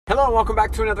Hello and welcome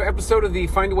back to another episode of the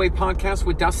Find a Way podcast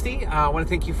with Dusty. I want to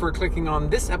thank you for clicking on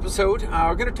this episode.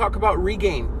 We're going to talk about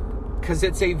regain because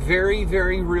it's a very,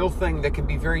 very real thing that can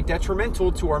be very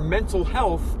detrimental to our mental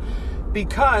health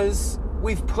because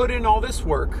we've put in all this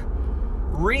work.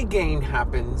 Regain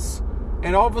happens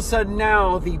and all of a sudden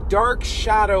now the dark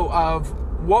shadow of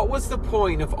what was the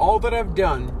point of all that I've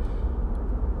done,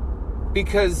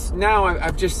 because now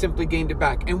I've just simply gained it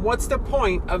back. And what's the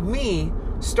point of me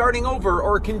starting over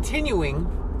or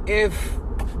continuing if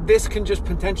this can just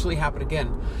potentially happen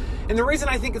again? And the reason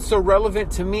I think it's so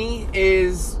relevant to me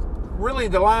is really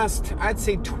the last, I'd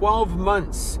say 12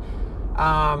 months,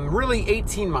 really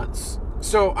 18 months.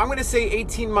 So I'm going to say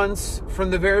 18 months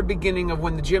from the very beginning of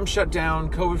when the gym shut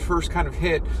down, COVID first kind of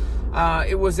hit.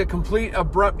 It was a complete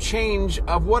abrupt change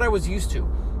of what I was used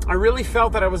to. I really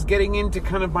felt that I was getting into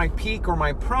kind of my peak or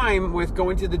my prime with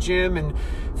going to the gym and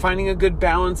finding a good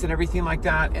balance and everything like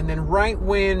that. And then right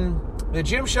when the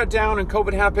gym shut down and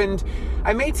COVID happened,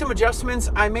 I made some adjustments.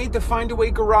 I made the Find a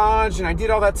Way garage and I did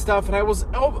all that stuff. And I was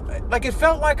it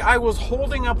felt like I was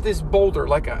holding up this boulder.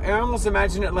 Like I almost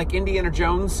imagined it like Indiana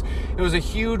Jones. It was a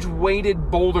huge weighted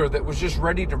boulder that was just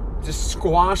ready to just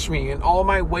squash me and all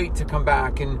my weight to come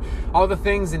back. And all the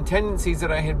things and tendencies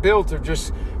that I had built are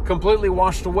just completely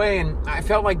washed away. And I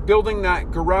felt like building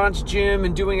that garage gym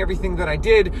and doing everything that I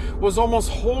did was almost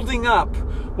holding up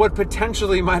what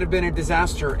potentially might have been a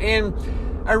disaster. And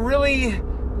I really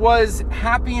was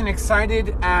happy and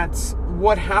excited at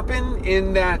what happened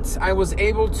in that I was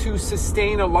able to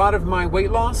sustain a lot of my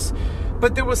weight loss.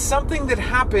 But there was something that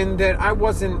happened that I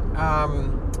wasn't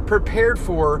prepared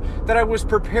for, that I was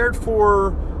prepared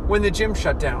for when the gym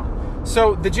shut down.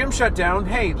 So the gym shut down.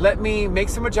 Hey, let me make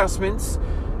some adjustments,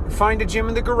 find a gym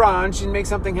in the garage and make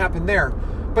something happen there.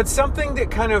 But something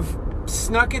that kind of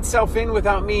snuck itself in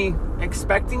without me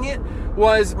expecting it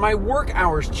was my work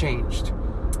hours changed.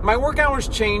 My work hours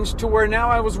changed to where now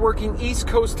I was working East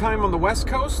Coast time on the West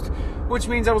Coast, which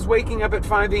means I was waking up at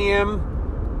 5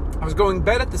 a.m. I was going to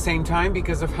bed at the same time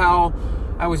because of how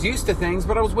I was used to things,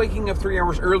 but I was waking up 3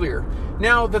 hours earlier.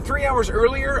 Now, the 3 hours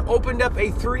earlier opened up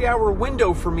a 3-hour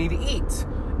window for me to eat.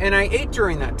 And I ate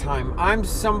during that time. I'm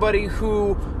somebody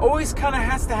who always kind of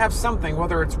has to have something,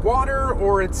 whether it's water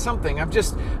or it's something.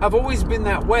 I've always been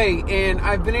that way. And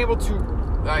I've been able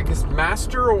to, I guess,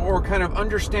 master or kind of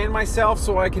understand myself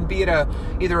so I can be at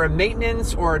either a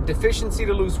maintenance or a deficiency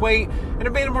to lose weight. And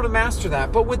I've been able to master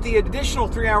that. But with the additional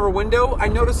 3-hour window, I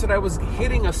noticed that I was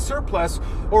hitting a surplus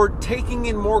or taking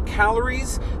in more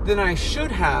calories than I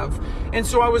should have. And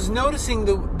so I was noticing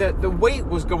that the weight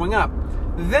was going up.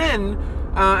 Then,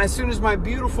 as soon as my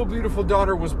beautiful, beautiful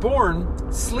daughter was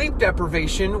born, sleep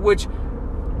deprivation, which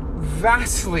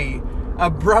vastly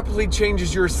abruptly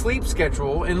changes your sleep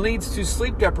schedule and leads to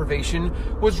sleep deprivation,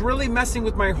 was really messing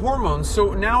with my hormones.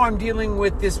 So now I'm dealing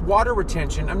with this water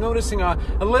retention. I'm noticing a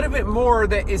little bit more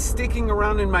that is sticking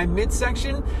around in my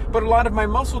midsection, but a lot of my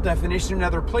muscle definition in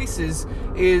other places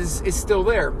is still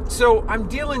there. So I'm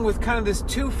dealing with kind of this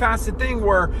two-faceted thing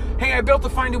where, hey, I built a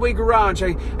Find a Way garage.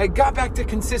 I got back to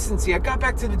consistency. I got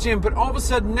back to the gym, but all of a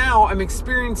sudden now I'm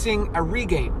experiencing a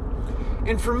regain.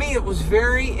 And for me, it was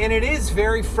it is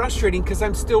very frustrating because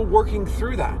I'm still working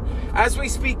through that. As we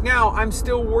speak now, I'm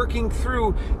still working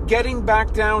through getting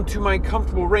back down to my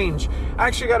comfortable range. I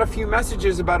actually got a few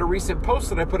messages about a recent post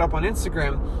that I put up on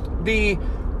Instagram. The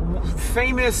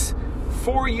famous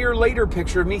 4-year later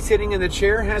picture of me sitting in the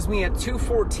chair has me at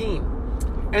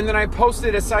 214. And then I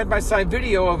posted a side-by-side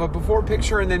video of a before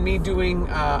picture and then me doing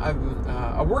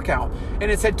a workout. And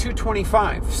it said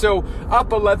 225. So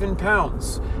up 11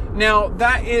 pounds. Now,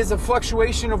 that is a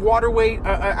fluctuation of water weight.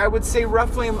 I would say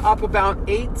roughly I'm up about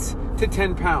 8 to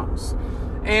 10 pounds.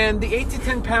 And the 8 to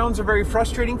 10 pounds are very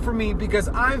frustrating for me because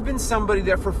I've been somebody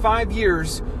that for 5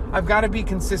 years, I've got to be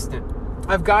consistent.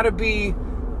 I've got to be,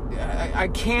 I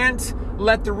can't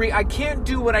I can't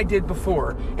do what I did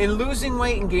before in losing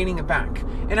weight and gaining it back.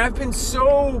 And I've been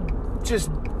so just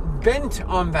bent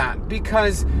on that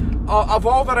because of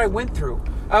all that I went through,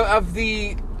 of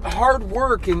the hard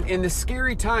work and the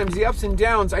scary times, the ups and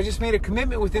downs. I just made a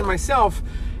commitment within myself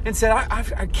and said,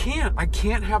 I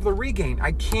can't have the regain.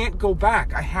 I can't go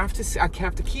back. I have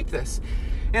to keep this.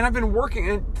 And I've been working,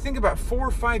 and think about 4 or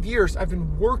 5 years, I've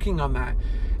been working on that.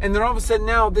 And then all of a sudden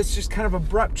now this just kind of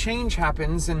abrupt change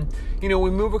happens. And, we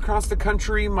move across the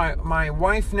country. My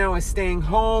wife now is staying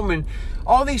home and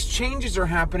all these changes are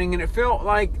happening. And it felt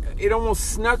like it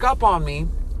almost snuck up on me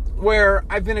where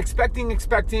I've been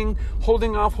expecting,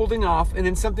 holding off. And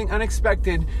then something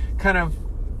unexpected kind of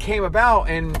came about.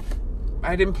 And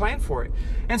I didn't plan for it.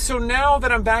 And so now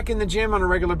that I'm back in the gym on a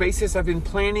regular basis, I've been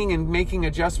planning and making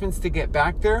adjustments to get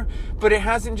back there, but it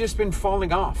hasn't just been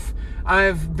falling off.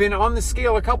 I've been on the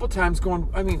scale a couple times going,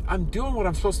 I'm doing what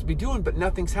I'm supposed to be doing, but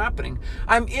nothing's happening.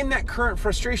 I'm in that current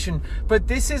frustration, but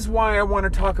this is why I want to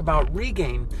talk about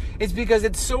regain. It's because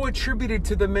it's so attributed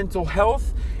to the mental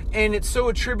health, and it's so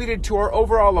attributed to our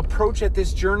overall approach at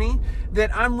this journey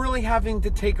that I'm really having to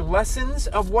take lessons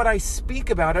of what I speak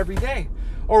about every day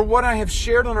or what I have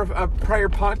shared on a prior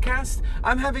podcast.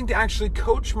 I'm having to actually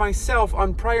coach myself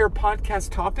on prior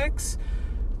podcast topics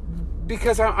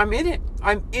because I'm in it.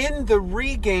 I'm in the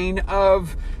regain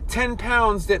of 10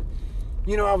 pounds that,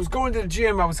 I was going to the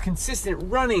gym, I was consistent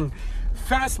running,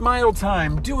 fast mile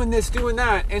time, doing this, doing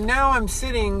that. And now I'm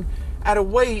sitting at a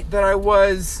weight that I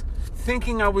was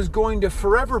thinking I was going to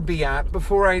forever be at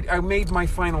before I made my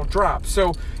final drop.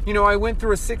 So, I went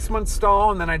through a 6-month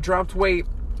stall and then I dropped weight.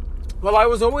 Well, I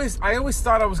always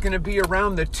thought I was going to be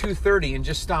around the 230 and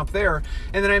just stop there.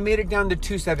 And then I made it down to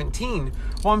 217.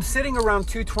 Well, I'm sitting around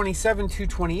 227,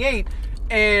 228,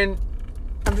 and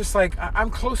I'm just like, I'm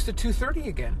close to 230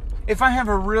 again. If I have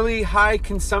a really high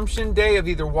consumption day of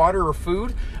either water or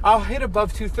food, I'll hit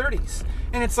above 230s.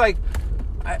 And it's like,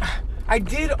 I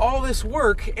did all this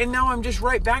work and now I'm just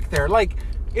right back there. Like,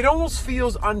 it almost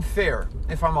feels unfair,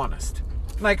 if I'm honest.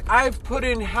 Like, I've put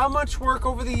in how much work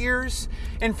over the years,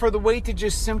 and for the weight to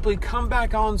just simply come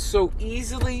back on so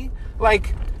easily,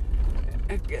 like,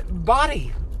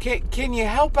 body, can you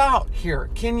help out here?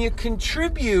 Can you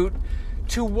contribute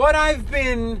to what I've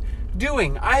been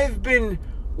doing? I've been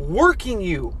working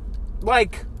you,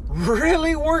 like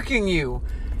really working you,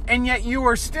 and yet you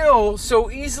are still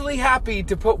so easily happy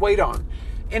to put weight on.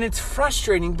 And it's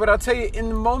frustrating, but I'll tell you, in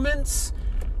the moments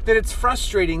that it's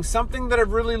frustrating, something that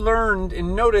I've really learned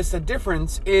and noticed a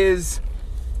difference is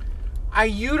I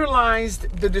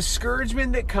utilized the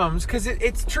discouragement that comes, because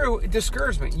it's true,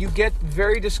 discouragement. You get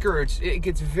very discouraged. It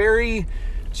gets very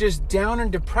just down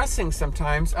and depressing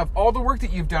sometimes of all the work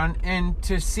that you've done and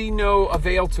to see no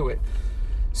avail to it.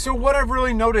 So what I've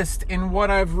really noticed and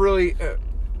what I've really,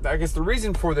 I guess the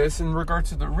reason for this in regards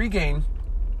to the regain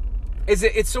is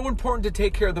that it's so important to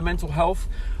take care of the mental health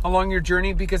along your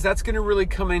journey, because that's going to really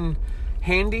come in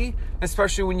handy,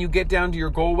 especially when you get down to your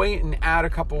goal weight and add a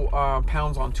couple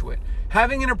pounds onto it.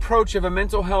 Having an approach of a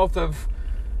mental health of,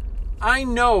 I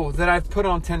know that I've put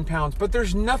on 10 pounds, but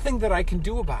there's nothing that I can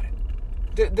do about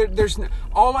it.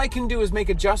 All I can do is make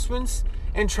adjustments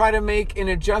and try to make an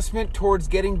adjustment towards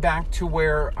getting back to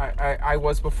where I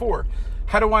was before.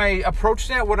 How do I approach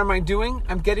that? What am I doing?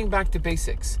 I'm getting back to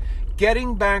basics.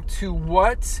 Getting back to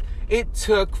what it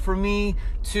took for me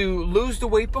to lose the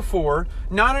weight before,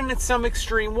 not in some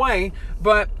extreme way,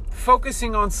 but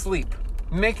focusing on sleep.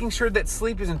 Making sure that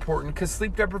sleep is important, because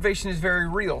sleep deprivation is very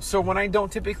real. So when I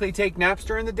don't typically take naps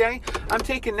during the day, I'm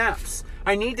taking naps.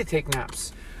 I need to take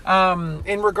naps.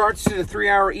 In regards to the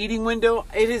 3-hour eating window,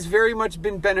 it has very much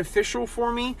been beneficial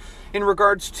for me in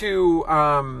regards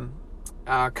to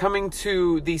coming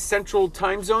to the central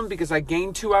time zone, because I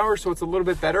gained 2 hours, so it's a little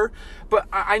bit better. But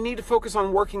I need to focus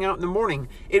on working out in the morning.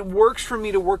 It works for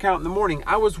me to work out in the morning.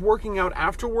 I was working out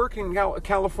after work in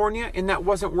California, and that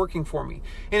wasn't working for me.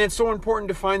 And it's so important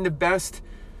to find the best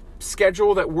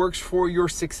schedule that works for your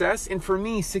success. And for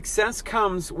me, success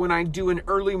comes when I do an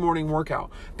early morning workout,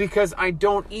 because I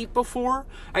don't eat before.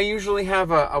 I usually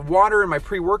have a water in my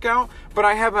pre-workout, but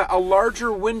I have a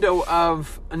larger window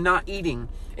of not eating.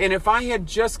 And if I had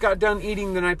just got done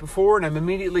eating the night before and I'm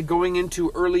immediately going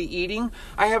into early eating,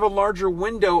 I have a larger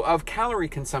window of calorie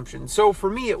consumption. So for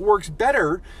me, it works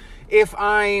better if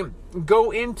I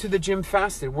go into the gym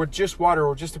fasted with just water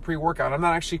or just a pre-workout. I'm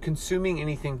not actually consuming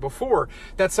anything before.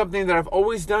 That's something that I've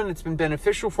always done. It's been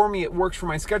beneficial for me. It works for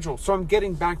my schedule. So I'm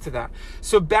getting back to that.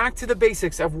 So back to the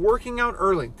basics of working out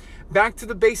early. Back to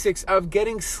the basics of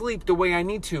getting sleep the way I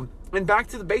need to. And back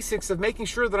to the basics of making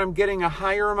sure that I'm getting a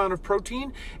higher amount of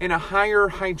protein and a higher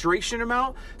hydration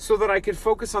amount, so that I could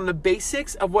focus on the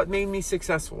basics of what made me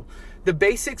successful. The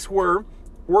basics were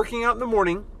working out in the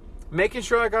morning, making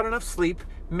sure I got enough sleep,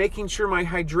 making sure my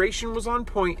hydration was on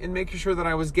point, and making sure that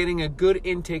I was getting a good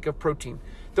intake of protein.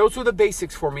 Those were the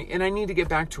basics for me, and I need to get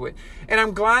back to it. And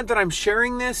I'm glad that I'm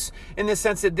sharing this in the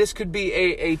sense that this could be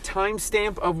a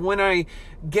timestamp of when I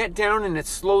get down and it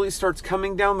slowly starts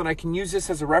coming down, that I can use this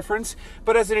as a reference.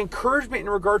 But as an encouragement in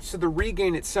regards to the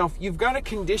regain itself, you've got to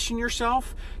condition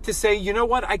yourself to say, you know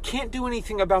what, I can't do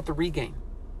anything about the regain.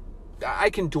 I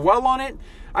can dwell on it,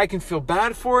 I can feel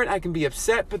bad for it, I can be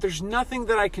upset, but there's nothing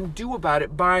that I can do about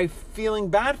it by feeling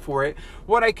bad for it.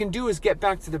 What I can do is get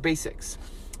back to the basics.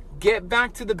 Get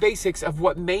back to the basics of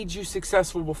what made you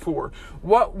successful before.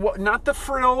 What not the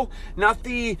frill, not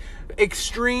the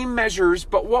extreme measures,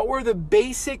 but what were the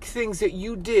basic things that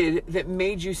you did that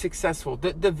made you successful?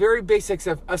 The very basics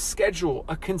of a schedule,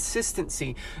 a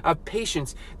consistency, a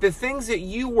patience, the things that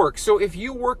you work. So if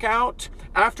you work out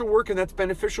after work and that's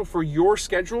beneficial for your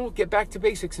schedule, get back to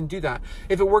basics and do that.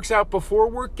 If it works out before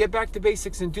work, get back to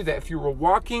basics and do that. If you were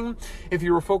walking, if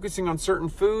you were focusing on certain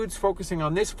foods, focusing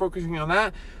on this, focusing on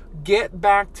that, get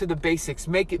back to the basics.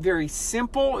 Make it very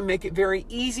simple and make it very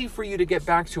easy for you to get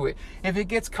back to it. If it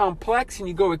gets complex and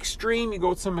you go extreme, you go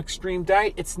with some extreme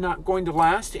diet, it's not going to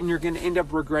last and you're going to end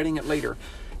up regretting it later.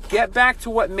 Get back to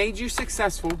what made you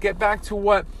successful. Get back to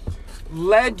what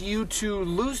led you to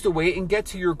lose the weight and get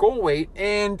to your goal weight,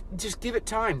 and just give it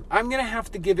time. I'm going to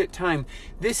have to give it time.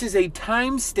 This is a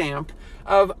time stamp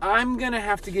of I'm going to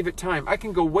have to give it time. I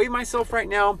can go weigh myself right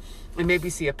now and maybe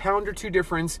see a pound or two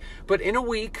difference, but in a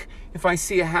week, if I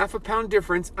see a half a pound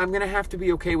difference, I'm going to have to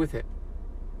be okay with it.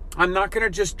 I'm not going to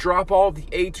just drop all the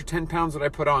 8 or 10 pounds that I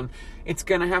put on. It's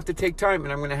going to have to take time,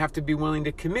 and I'm going to have to be willing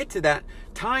to commit to that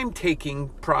time-taking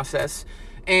process.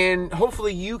 And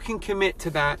hopefully you can commit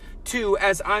to that too,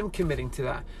 as I'm committing to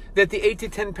that. That the 8 to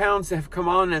 10 pounds that have come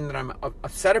on and that I'm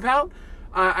upset about,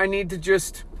 I need to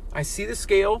just, I see the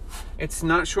scale. It's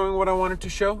not showing what I want it to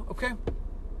show. Okay.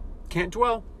 Can't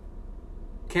dwell.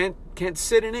 Can't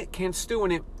sit in it. Can't stew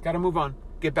in it. Got to move on.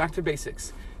 Get back to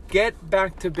basics. Get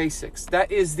back to basics.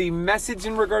 That is the message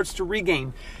in regards to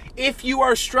regain. If you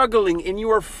are struggling and you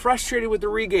are frustrated with the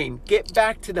regain, get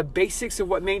back to the basics of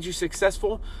what made you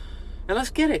successful. And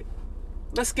let's get it.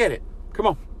 Let's get it. Come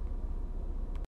on.